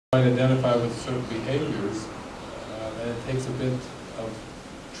might identify with certain behaviors, and it takes a bit of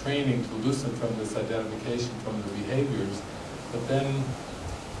training to loosen from this identification from the behaviors. But then,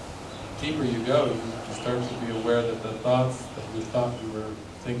 deeper you go, you start to be aware that the thoughts that you thought you were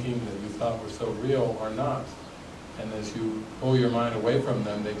thinking, that you thought were so real, are not. And as you pull your mind away from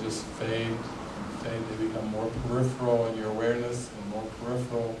them, they just fade, they become more peripheral in your awareness, and more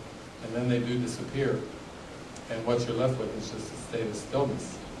peripheral, and then they do disappear. And what you're left with is just a state of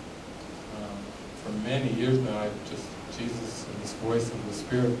stillness. For many years now, Jesus and this voice of the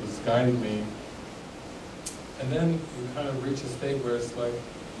Spirit was guiding me. And then you kind of reach a state where it's like,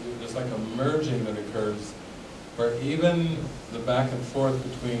 there's like a merging that occurs, where even the back and forth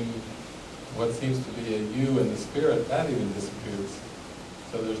between what seems to be a you and the Spirit, that even disappears.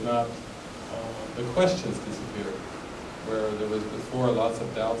 So there's not, the questions disappear. Where there was before lots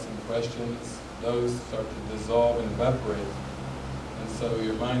of doubts and questions, those start to dissolve and evaporate. And so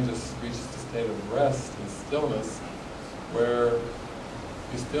your mind just reaches a state of rest and stillness, where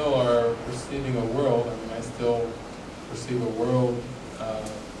you still are perceiving a world. I mean, I still perceive a world.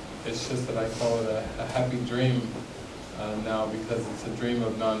 It's just that I call it a happy dream now, because it's a dream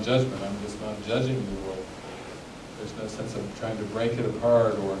of non-judgment. I'm just not judging the world. There's no sense of trying to break it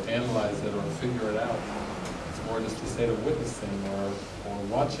apart or analyze it or figure it out. It's more just a state of witnessing or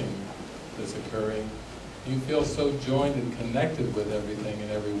watching this occurring. You feel so joined and connected with everything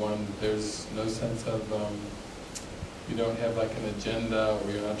and everyone. There's no sense of, you don't have like an agenda,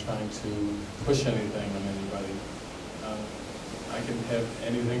 or you're not trying to push anything on anybody. I can have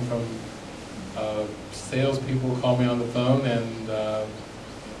anything from salespeople call me on the phone and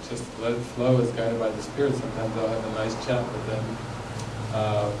just let it flow as guided by the Spirit. Sometimes I'll have a nice chat with them.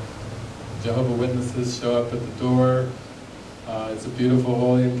 Jehovah's Witnesses show up at the door. It's a beautiful,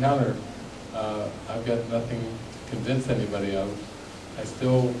 holy encounter. I've got nothing to convince anybody of. I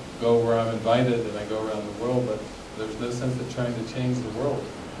still go where I'm invited, and I go around the world, but there's no sense of trying to change the world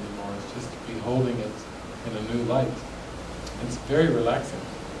anymore. It's just beholding it in a new light. It's very relaxing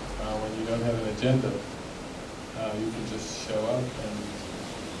when you don't have an agenda. You can just show up, and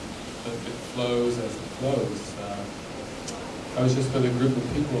it flows as it flows. I was just with a group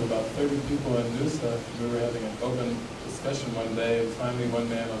of people, about 30 people in Noosa. We were having an open discussion one day, and finally one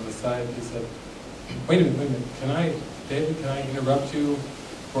man on the side, he said, wait a minute, David, can I interrupt you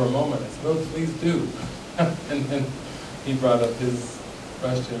for a moment? I said, oh, please do. And then he brought up his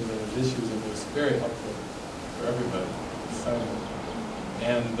questions and his issues, and it was very helpful for everybody.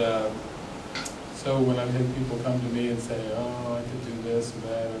 So when I've had people come to me and say, oh, I could do this or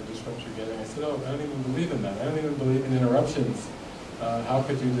that, or disrupt your getting, I said, oh, I don't even believe in that. I don't even believe in interruptions. How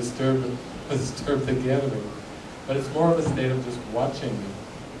could you disturb the gathering? But it's more of a state of just watching.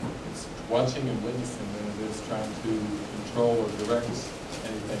 It's watching and witnessing than it is trying to control or direct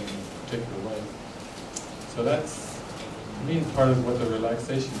anything in a particular way. So that's, to me, part of what the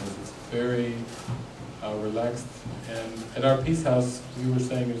relaxation is. It's very relaxed. And at our peace house, we were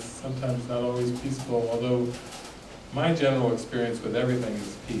saying it's sometimes not always peaceful, although my general experience with everything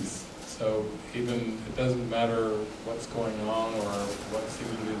is peace. So even, it doesn't matter what's going on or what seem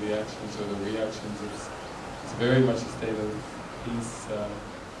to be the actions or the reactions, it's very much a state of peace.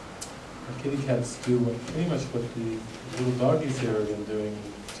 Our kitty cats do pretty much what the little doggies here have been doing,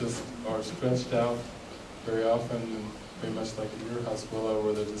 just are stretched out very often, very much like your house, Willow,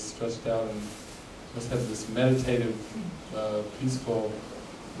 where they're just stretched out and must have this meditative, peaceful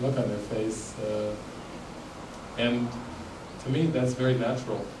look on their face. And to me, that's very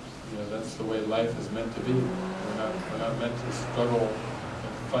natural. You know, that's the way life is meant to be. We're not meant to struggle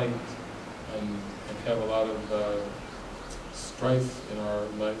and fight and have a lot of strife in our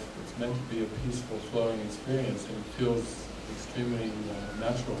life. It's meant to be a peaceful, flowing experience, and it feels extremely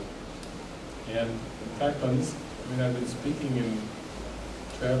natural. And in fact, on this, I mean, I've been speaking and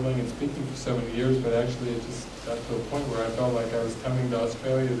traveling and speaking for so many years, but actually it just got to a point where I felt like I was coming to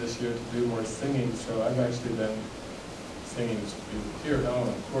Australia this year to do more singing, so I've actually been singing. You hear Helen,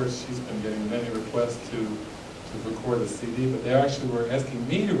 of course, she's been getting many requests to record a CD, but they actually were asking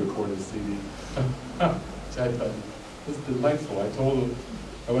me to record a CD, which I thought was delightful.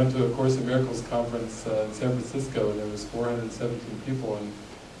 I went to a Course in Miracles conference in San Francisco, and there was 417 people, and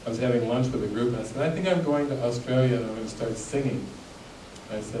I was having lunch with a group, and I said, I think I'm going to Australia and I'm going to start singing.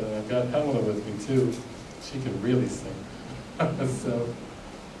 And I said, and I've got Helena with me too. She can really sing. so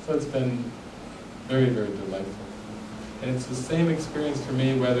it's been very, very delightful. And it's the same experience for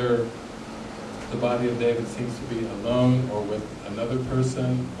me whether the body of David seems to be alone or with another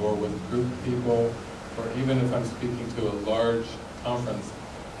person or with a group of people, or even if I'm speaking to a large conference,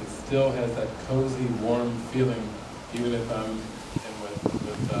 it still has that cozy, warm feeling, even if I'm in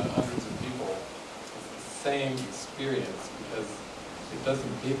with same experience because it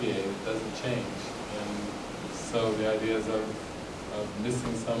doesn't deviate, it doesn't change. And so the ideas of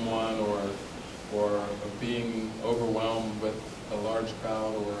missing someone or of being overwhelmed with a large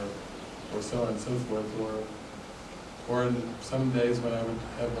crowd or so on and so forth, or in some days when I would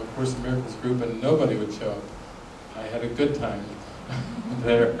have a Course in Miracles group and nobody would show up, I had a good time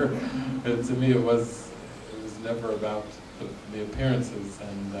there. And to me it was never about the appearances,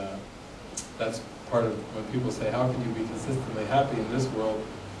 and that's part of when people say, how can you be consistently happy in this world?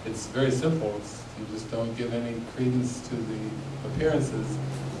 It's very simple. You just don't give any credence to the appearances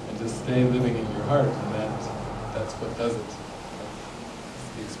and just stay living in your heart, and that's what does it.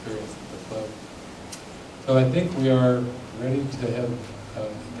 That's the experience of the flow. So I think we are ready to have,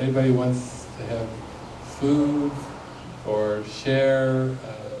 if anybody wants to have food or share,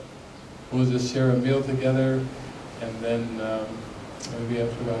 we'll just share a meal together, and then maybe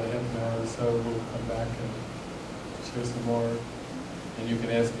after about a half an hour or so we'll come back and share some more. And you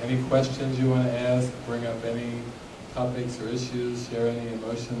can ask any questions you want to ask, bring up any topics or issues, share any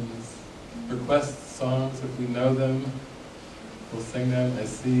emotions, request songs if we know them, we'll sing them. I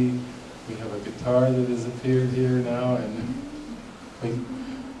see we have a guitar that has appeared here now, and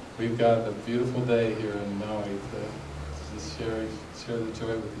we've got a beautiful day here in Maui to just share the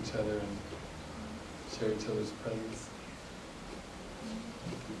joy with each other and share each other's presence.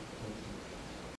 Thank you.